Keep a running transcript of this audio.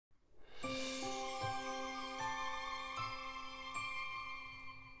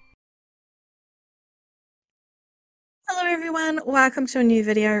Hello everyone, welcome to a new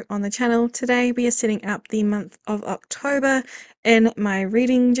video on the channel. Today we are setting up the month of October in my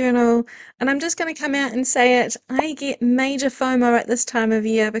reading journal, and I'm just going to come out and say it, I get major FOMO at this time of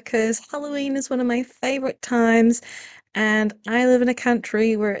year because Halloween is one of my favourite times and I live in a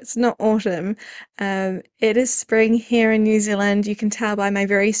country where it's not autumn. It is spring here in New Zealand. You can tell by my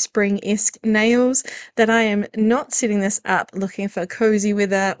very spring-esque nails that I am not setting this up looking for cozy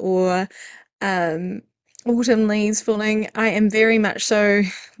weather or autumn leaves falling. I am very much so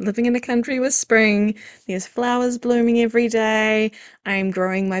living in a country with spring. There's flowers blooming every day. I'm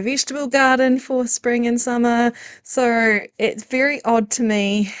growing my vegetable garden for spring and summer. So it's very odd to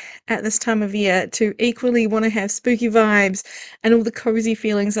me at this time of year to equally want to have spooky vibes and all the cozy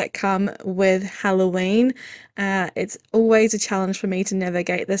feelings that come with Halloween. It's always a challenge for me to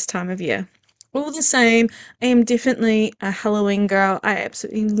navigate this time of year. All the same, I am definitely a Halloween girl. I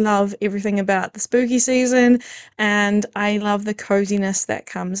absolutely love everything about the spooky season, and I love the coziness that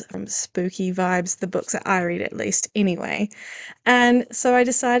comes from spooky vibes, the books that I read at least anyway. And so I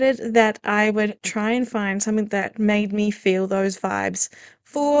decided that I would try and find something that made me feel those vibes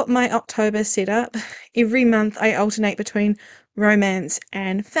for my October setup. Every month I alternate between romance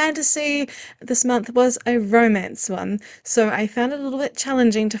and fantasy. This month was a romance one, so I found it a little bit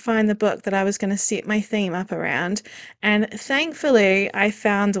challenging to find the book that I was going to set my theme up around, and thankfully I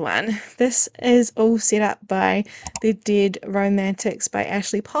found one. This is all set up by The Dead Romantics by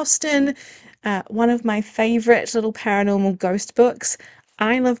Ashley Poston, one of my favourite little paranormal ghost books.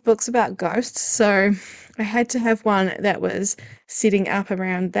 I love books about ghosts, so I had to have one that was setting up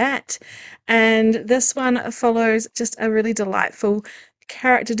around that. And this one follows just a really delightful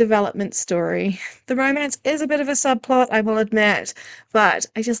character development story. The romance is a bit of a subplot, I will admit, but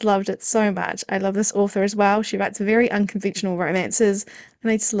I just loved it so much. I love this author as well. She writes very unconventional romances, and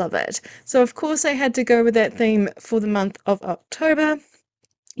I just love it. So of course I had to go with that theme for the month of October.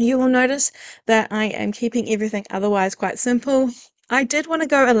 You will notice that I am keeping everything otherwise quite simple. I did want to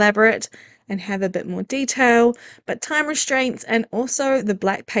go elaborate and have a bit more detail, but time restraints and also the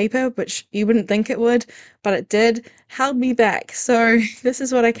black paper, which you wouldn't think it would, but it did, held me back. So this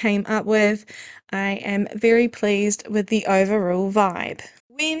is what I came up with. I am very pleased with the overall vibe.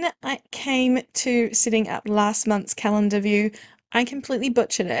 When I came to setting up last month's calendar view, I completely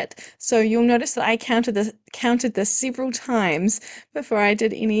butchered it. So you'll notice that I counted this several times before I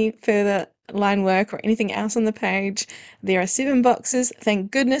did any further line work or anything else on the page. There are 7 boxes.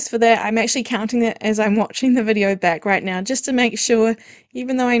 Thank goodness for that. I'm actually counting it as I'm watching the video back right now just to make sure,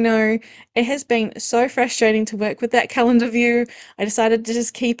 even though I know it has been so frustrating to work with that calendar view, I decided to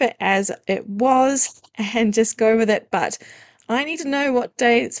just keep it as it was and just go with it. But I need to know what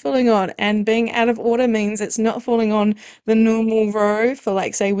day it's falling on, and being out of order means it's not falling on the normal row for,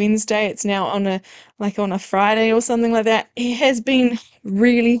 like, say Wednesday. It's now on a Friday or something like that. It has been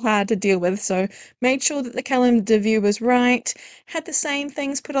really hard to deal with, so made sure that the calendar view was right, had the same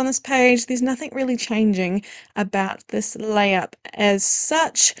things put on this page. There's nothing really changing about this layup as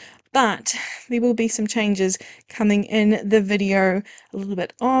such, but there will be some changes coming in the video a little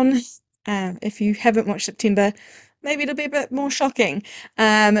bit on. If you haven't watched September, maybe it'll be a bit more shocking.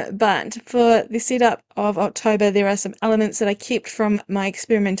 But for the setup of October, there are some elements that I kept from my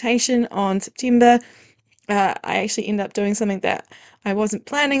experimentation on September. I actually end up doing something that I wasn't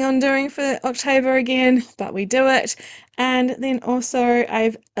planning on doing for October again, but we do it. And then also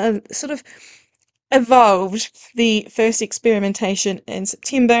I've sort of evolved the first experimentation in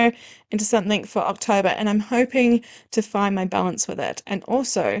September into something for October, and I'm hoping to find my balance with it. And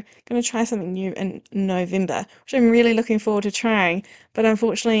also going to try something new in November, which I'm really looking forward to trying, but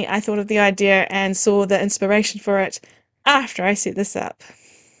unfortunately I thought of the idea and saw the inspiration for it after I set this up.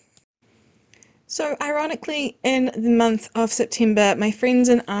 So ironically, in the month of September, my friends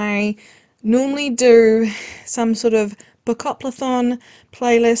and I normally do some sort of Spookoplathon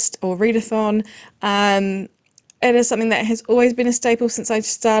playlist or readathon. It is something that has always been a staple since I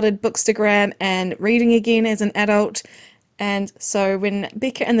started Bookstagram and reading again as an adult. And so when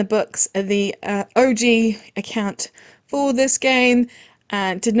Becca and the Books, the OG account for this game,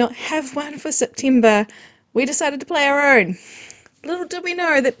 did not have one for September, we decided to play our own. Little did we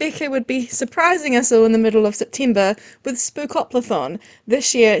know that Becca would be surprising us all in the middle of September with Spookoplathon.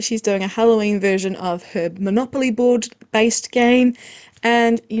 This year she's doing a Halloween version of her Monopoly board based game,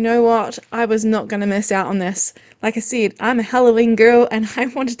 and you know what? I was not going to miss out on this. Like I said, I'm a Halloween girl and I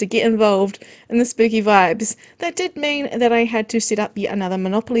wanted to get involved in the spooky vibes. That did mean that I had to set up yet another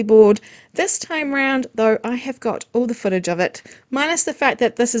Monopoly board. This time round, though, I have got all the footage of it, minus the fact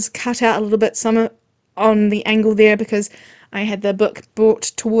that this is cut out a little bit some on the angle there because I had the book brought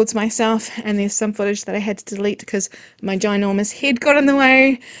towards myself, and there's some footage that I had to delete because my ginormous head got in the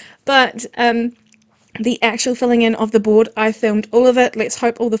way. But the actual filling in of the board, I filmed all of it. Let's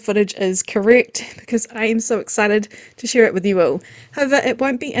hope all the footage is correct, because I am so excited to share it with you all. However, it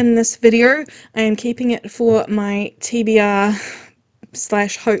won't be in this video. I am keeping it for my TBR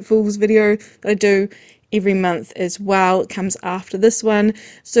 / hopefuls video that I do every month as well. It comes after this one,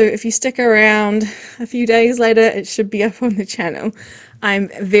 so if you stick around a few days later, it should be up on the channel. I'm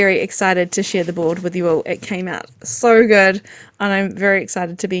very excited to share the board with you all. It came out so good, and I'm very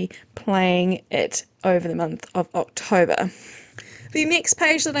excited to be playing it over the month of October. The next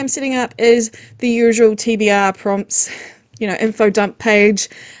page that I'm setting up is the usual TBR prompts, info dump page.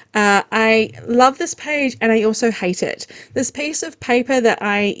 I love this page, and I also hate it. This piece of paper that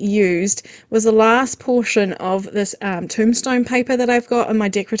I used was the last portion of this tombstone paper that I've got on my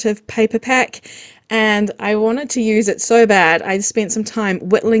decorative paper pack, and I wanted to use it so bad. I spent some time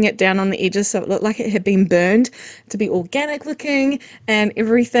whittling it down on the edges so it looked like it had been burned to be organic looking and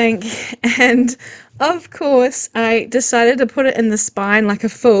everything. And of course, I decided to put it in the spine like a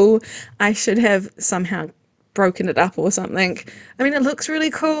fool. I should have somehow broken it up or something. I mean, it looks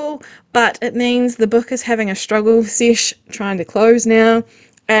really cool, but it means the book is having a struggle sesh trying to close now.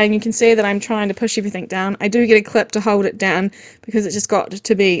 And you can see that I'm trying to push everything down. I do get a clip to hold it down because it just got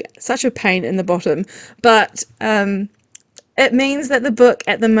to be such a pain in the bottom. But it means that the book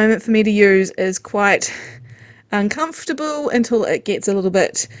at the moment for me to use is quite uncomfortable until it gets a little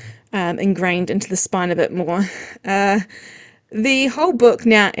bit ingrained into the spine a bit more. The whole book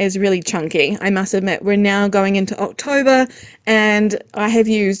now is really chunky, I must admit. We're now going into October, and I have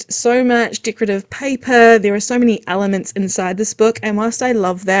used so much decorative paper. There are so many elements inside this book, and whilst I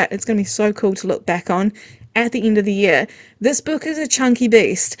love that, it's going to be so cool to look back on at the end of the year. This book is a chunky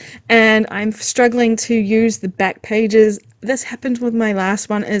beast, and I'm struggling to use the back pages. This happened with my last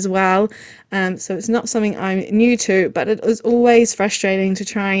one as well, so it's not something I'm new to, but it was always frustrating to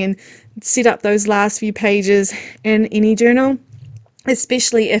try and set up those last few pages in any journal,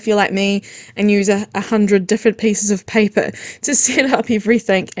 especially if you're like me and use 100 different pieces of paper to set up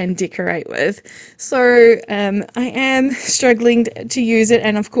everything and decorate with. So I am struggling to use it,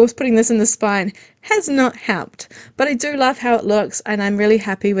 and of course putting this in the spine has not helped, but I do love how it looks, and I'm really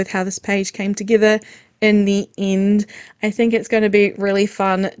happy with how this page came together in the end. I think it's going to be really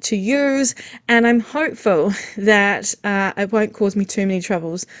fun to use, and I'm hopeful that it won't cause me too many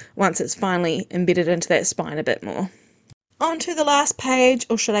troubles once it's finally embedded into that spine a bit more. On to the last page,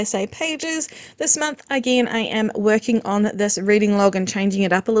 or should I say pages. This month, again, I am working on this reading log and changing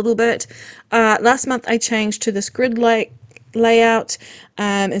it up a little bit. Last month, I changed to this grid layout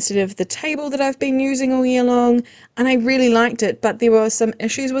instead of the table that I've been using all year long, and I really liked it, but there were some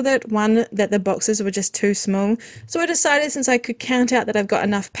issues with it. One, that the boxes were just too small, so I decided, since I could count out that I've got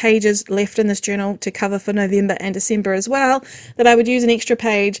enough pages left in this journal to cover for November and December as well, that I would use an extra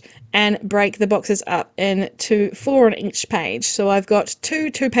page and break the boxes up into 4 on each page. So I've got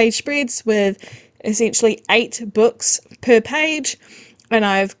two 2-page spreads with essentially 8 books per page, and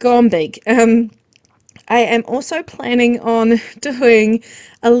I've gone big. I am also planning on doing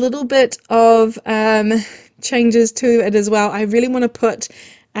a little bit of changes to it as well. I really want to put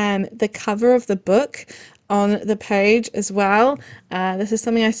the cover of the book on the page as well. This is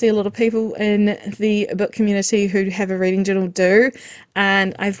something I see a lot of people in the book community who have a reading journal do,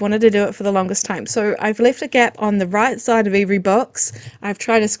 and I've wanted to do it for the longest time. So I've left a gap on the right side of every box. I've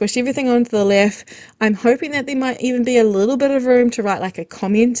tried to squish everything onto the left. I'm hoping that there might even be a little bit of room to write like a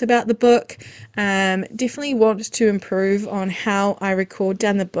comment about the book. Definitely want to improve on how I record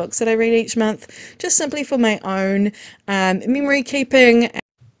down the books that I read each month, just simply for my own memory keeping.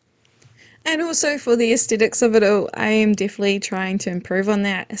 And also for the aesthetics of it all. I am definitely trying to improve on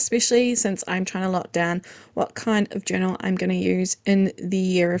that, especially since I'm trying to lock down what kind of journal I'm going to use in the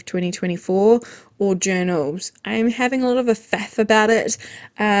year of 2024, or journals. I'm having a lot of a faff about it.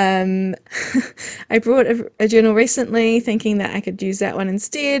 I brought a journal recently thinking that I could use that one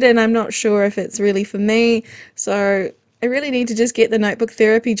instead, and I'm not sure if it's really for me. So I really need to just get the notebook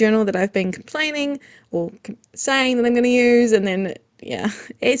therapy journal that I've been complaining or saying that I'm going to use, and then yeah,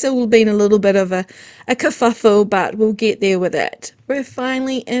 it's all been a little bit of a kerfuffle, but we'll get there with it. We're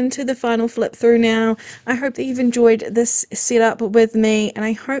finally into the final flip through now. I hope that you've enjoyed this setup with me, and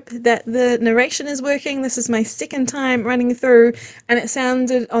I hope that the narration is working. This is my second time running through, and it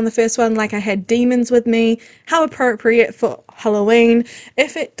sounded on the first one like I had demons with me. How appropriate for Halloween.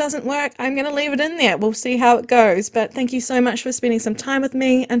 If it doesn't work, I'm going to leave it in there. We'll see how it goes. But thank you so much for spending some time with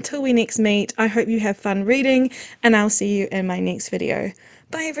me. Until we next meet, I hope you have fun reading, and I'll see you in my next video.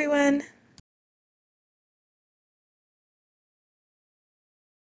 Bye everyone!